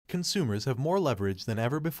consumers have more leverage than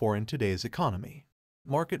ever before in today's economy.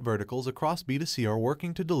 Market verticals across B2C are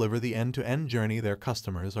working to deliver the end-to-end journey their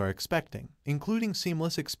customers are expecting, including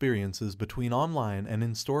seamless experiences between online and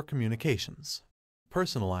in-store communications.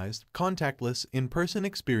 Personalized, contactless, in-person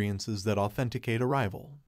experiences that authenticate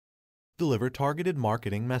arrival. Deliver targeted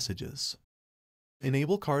marketing messages.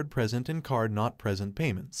 Enable card-present and card-not-present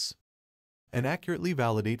payments. And accurately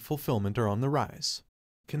validate fulfillment are on the rise.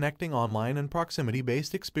 Connecting online and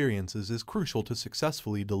proximity-based experiences is crucial to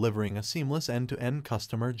successfully delivering a seamless end-to-end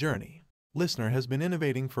customer journey. LISNR has been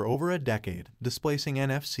innovating for over a decade, displacing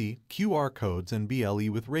NFC, QR codes, and BLE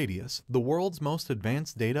with Radius, the world's most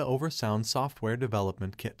advanced data-over-sound software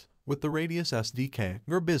development kit. With the Radius SDK,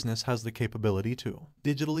 your business has the capability to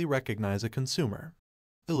digitally recognize a consumer,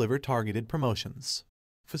 deliver targeted promotions,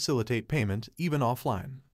 facilitate payment even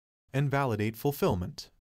offline, and validate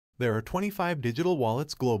fulfillment. There are 25 digital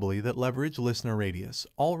wallets globally that leverage LISNR Radius,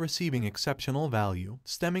 all receiving exceptional value,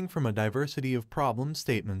 stemming from a diversity of problem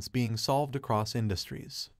statements being solved across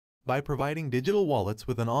industries. By providing digital wallets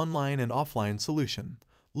with an online and offline solution,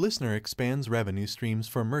 LISNR expands revenue streams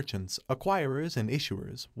for merchants, acquirers, and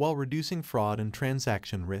issuers while reducing fraud and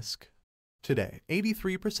transaction risk. Today,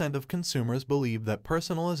 83% of consumers believe that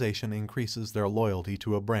personalization increases their loyalty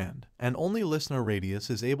to a brand, and only LISNR Radius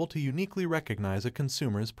is able to uniquely recognize a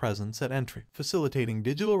consumer's presence at entry, facilitating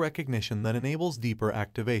digital recognition that enables deeper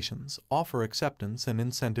activations, offer acceptance, and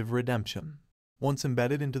incentive redemption. Once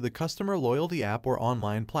embedded into the customer loyalty app or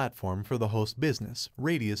online platform for the host business,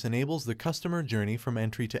 Radius enables the customer journey from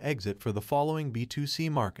entry to exit for the following B2C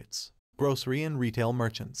markets: grocery and retail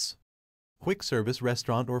merchants, quick service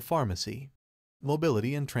restaurant or pharmacy,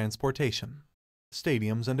 mobility and transportation,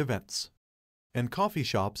 stadiums and events, and coffee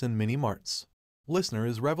shops and mini-marts. LISNR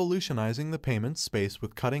is revolutionizing the payments space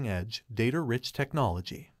with cutting-edge, data-rich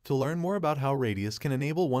technology. To learn more about how Radius can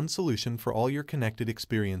enable one solution for all your connected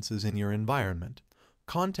experiences in your environment,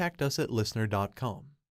 contact us at lisnr.com.